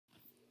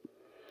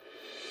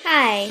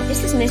Hi,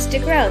 this is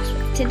Mr. Gross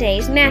with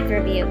today's math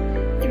review,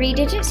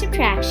 3-digit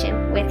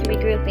subtraction with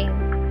regrouping.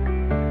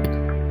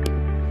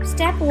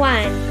 Step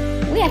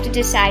 1. We have to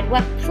decide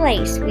what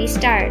place we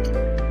start,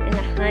 in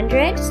the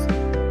hundreds,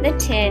 the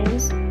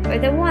tens, or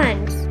the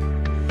ones.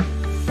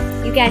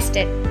 You guessed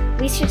it,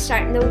 we should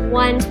start in the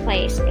ones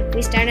place. If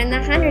we start in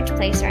the hundreds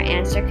place, our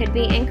answer could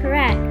be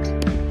incorrect.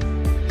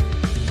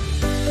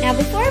 Now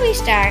before we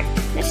start,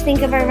 let's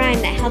think of a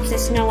rhyme that helps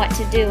us know what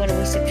to do when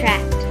we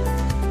subtract.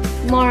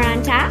 More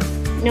on top,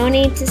 no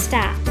need to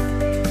stop.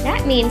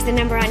 That means the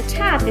number on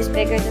top is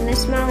bigger than the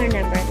smaller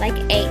number, like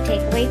 8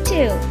 take away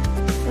 2.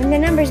 When the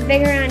number's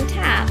bigger on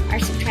top, our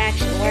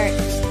subtraction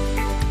works.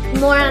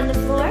 More on the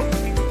floor,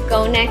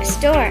 go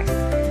next door.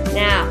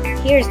 Now,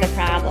 here's the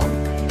problem.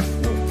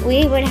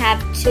 We would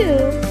have 2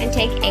 and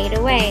take 8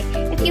 away.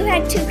 If you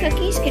had 2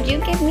 cookies, could you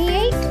give me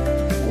 8?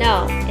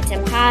 No, it's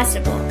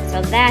impossible.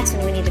 So that's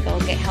when we need to go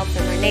get help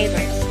from our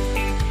neighbors.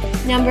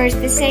 Numbers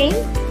the same,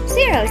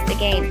 zero's the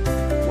game.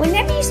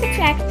 Whenever you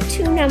subtract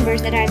 2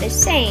 numbers that are the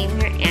same,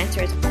 your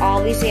answer is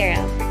always 0.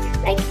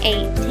 Like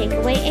 8 take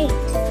away 8.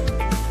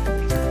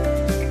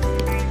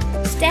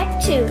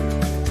 Step 2.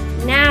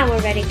 Now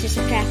we're ready to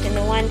subtract in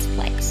the ones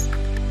place.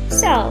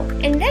 So,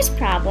 in this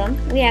problem,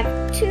 we have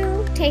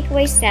 2 take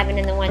away 7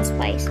 in the ones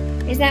place.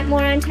 Is that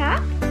more on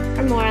top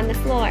or more on the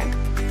floor?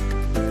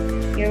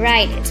 You're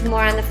right, it's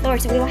more on the floor,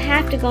 so we will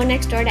have to go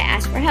next door to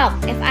ask for help.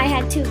 If I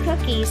had 2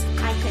 cookies,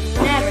 I could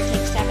never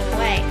take 7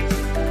 away.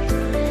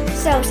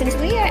 So, since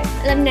we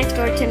live next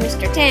door to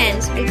Mr.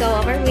 Tens, we go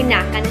over, we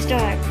knock on his door.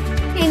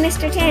 Hey,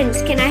 Mr.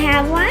 Tens, can I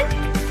have one?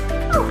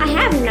 Oh, I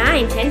have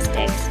 9 10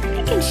 sticks.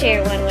 I can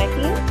share one with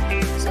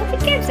you. So he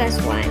gives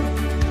us one.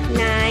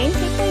 9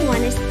 take away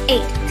 1 is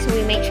 8. So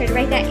we make sure to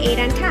write that 8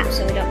 on top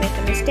so we don't make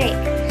a mistake.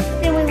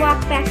 Then we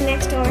walk back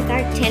next door with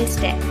our 10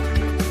 stick.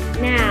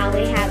 Now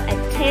we have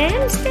a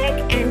 10 stick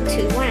and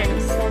 2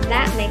 ones, so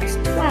that makes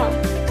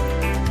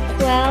 12.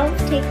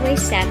 12 take away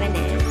 7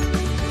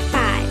 is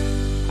 5.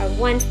 Our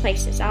ones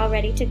place is all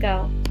ready to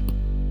go.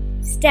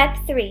 Step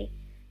 3.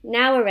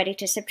 Now we're ready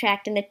to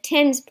subtract in the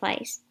tens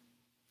place.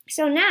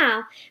 So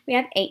now we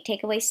have 8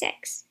 take away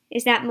 6.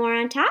 Is that more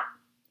on top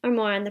or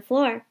more on the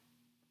floor?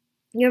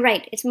 You're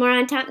right, it's more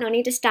on top, no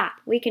need to stop.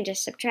 We can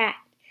just subtract.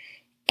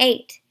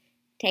 8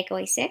 take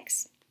away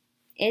 6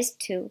 is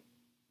 2.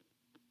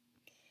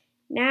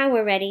 Now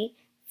we're ready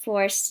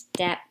for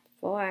step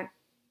 4.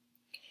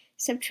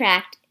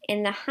 Subtract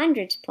in the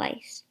hundreds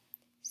place.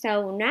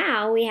 So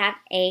now we have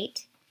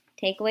 8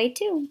 take away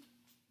 2.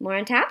 More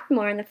on top,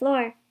 more on the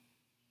floor?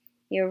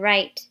 You're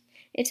right,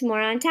 it's more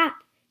on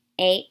top.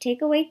 8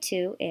 take away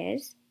 2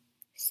 is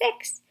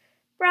 6.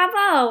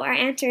 Bravo! Our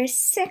answer is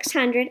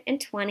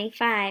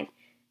 625.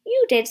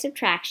 You did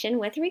subtraction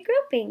with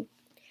regrouping.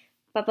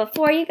 But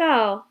before you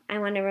go, I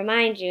want to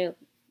remind you,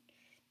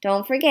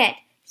 don't forget,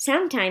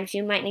 sometimes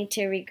you might need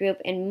to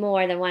regroup in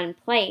more than one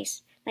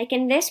place. Like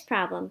in this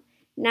problem,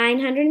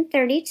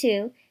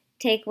 932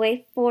 take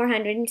away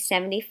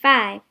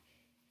 475.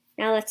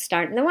 Now let's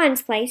start in the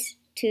ones place.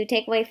 2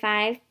 take away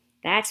 5,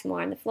 that's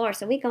more on the floor,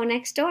 so we go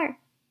next door.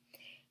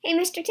 Hey,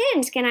 Mr.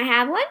 Tens, can I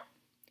have one?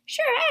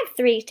 Sure, I have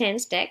 3 10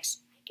 sticks.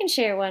 I can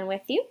share one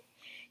with you.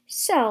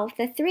 So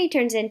the 3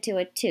 turns into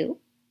a 2.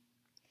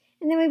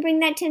 And then we bring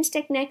that 10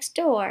 stick next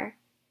door.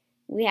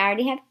 We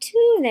already have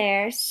 2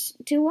 there,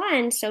 2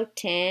 ones, so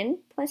 10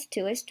 plus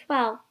 2 is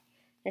 12.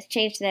 Let's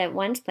change the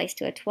ones place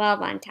to a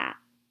 12 on top.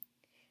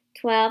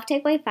 12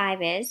 take away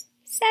 5 is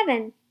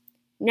 7.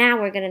 Now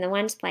we're good in the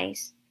ones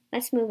place.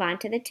 Let's move on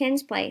to the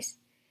tens place.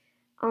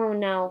 Oh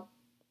no,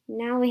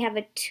 now we have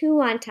a 2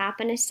 on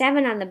top and a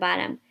 7 on the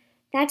bottom.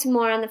 That's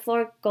more on the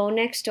floor. Go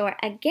next door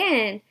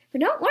again.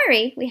 But don't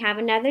worry, we have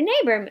another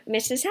neighbor,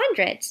 Mrs.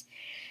 Hundreds.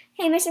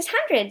 Hey, Mrs.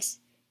 Hundreds,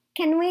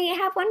 can we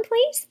have one,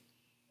 please?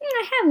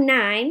 I have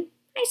 9.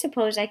 I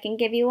suppose I can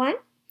give you one.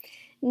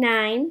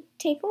 9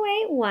 take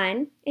away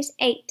 1 is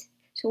 8.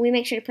 So we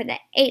make sure to put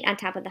that 8 on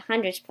top of the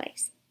hundreds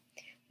place.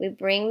 We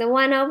bring the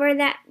 1 over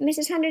that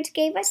Mrs. Hundreds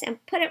gave us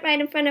and put it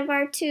right in front of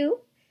our 2.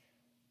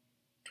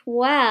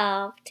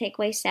 12 take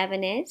away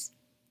 7 is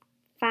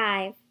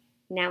 5.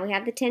 Now we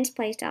have the tens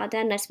placed all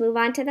done. Let's move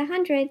on to the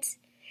hundreds.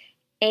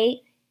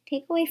 8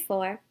 take away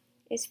 4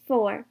 is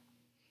 4.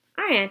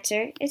 Our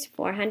answer is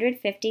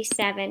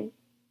 457.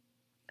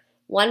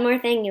 One more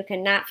thing you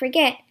cannot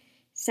forget.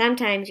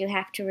 Sometimes you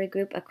have to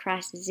regroup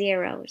across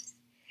zeros.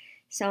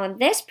 So in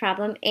this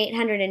problem,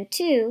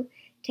 802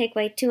 take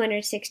away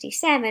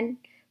 267.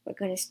 We're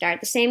going to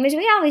start the same as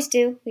we always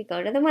do. We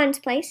go to the ones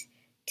place.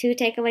 2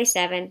 take away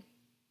 7.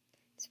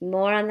 It's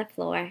more on the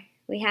floor.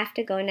 We have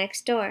to go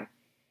next door.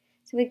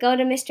 So we go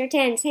to Mr.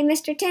 Tens. Hey,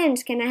 Mr.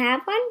 Tens, can I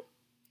have one?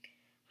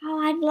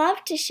 Oh, I'd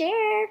love to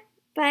share,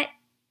 but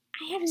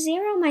I have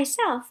 0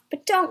 myself.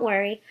 But don't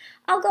worry.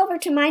 I'll go over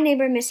to my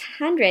neighbor, Miss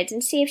Hundreds,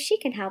 and see if she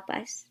can help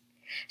us.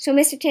 So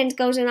Mr. Tens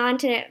goes on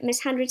to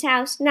Miss Hundreds'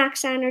 house,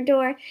 knocks on her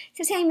door,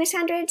 says, hey, Miss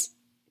Hundreds,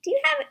 do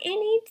you have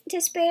any to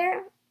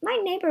spare? My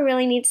neighbor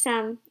really needs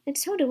some, and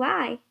so do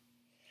I.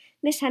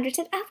 Miss Hundreds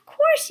said, of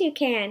course you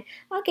can.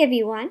 I'll give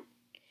you one.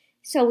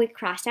 So we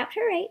cross out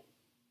her 8,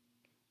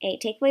 8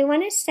 take away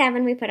 1 is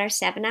 7. We put our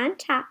 7 on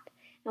top,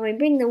 and we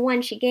bring the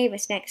 1 she gave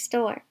us next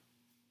door.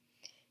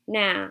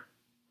 Now,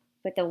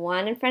 put the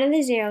 1 in front of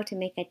the 0 to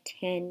make a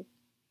 10.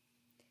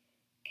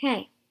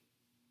 Okay,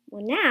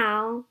 well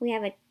now we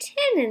have a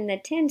 10 in the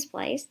tens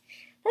place.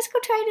 Let's go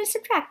try to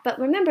subtract, but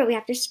remember we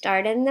have to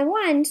start in the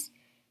ones.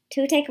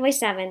 2 take away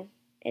 7.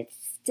 It's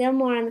still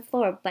more on the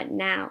floor, but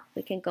now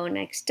we can go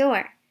next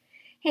door.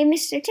 Hey,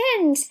 Mr.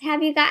 Tens,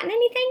 have you gotten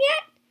anything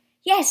yet?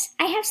 Yes,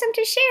 I have some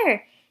to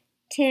share.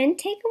 10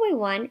 take away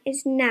 1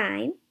 is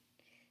 9.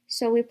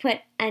 So we put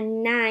a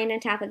 9 on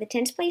top of the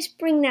tens place.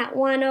 Bring that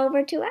 1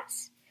 over to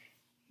us.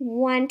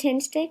 1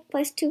 10 stick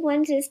plus 2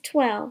 ones is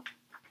 12.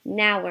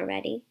 Now we're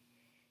ready.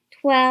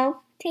 12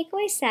 take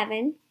away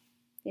 7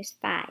 is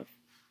 5.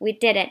 We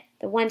did it.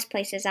 The ones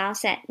place is all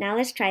set. Now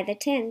let's try the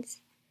tens.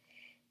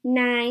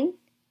 9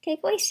 take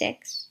away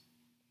 6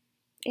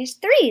 is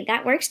 3.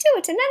 That works too.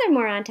 It's another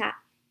more on top.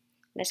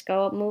 Let's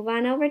go move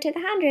on over to the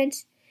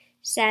hundreds.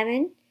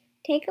 7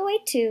 take away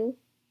 2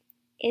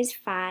 is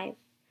 5.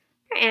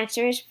 Our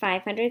answer is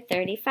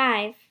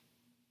 535.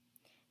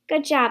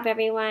 Good job,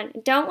 everyone.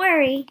 Don't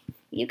worry.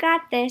 You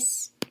got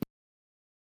this.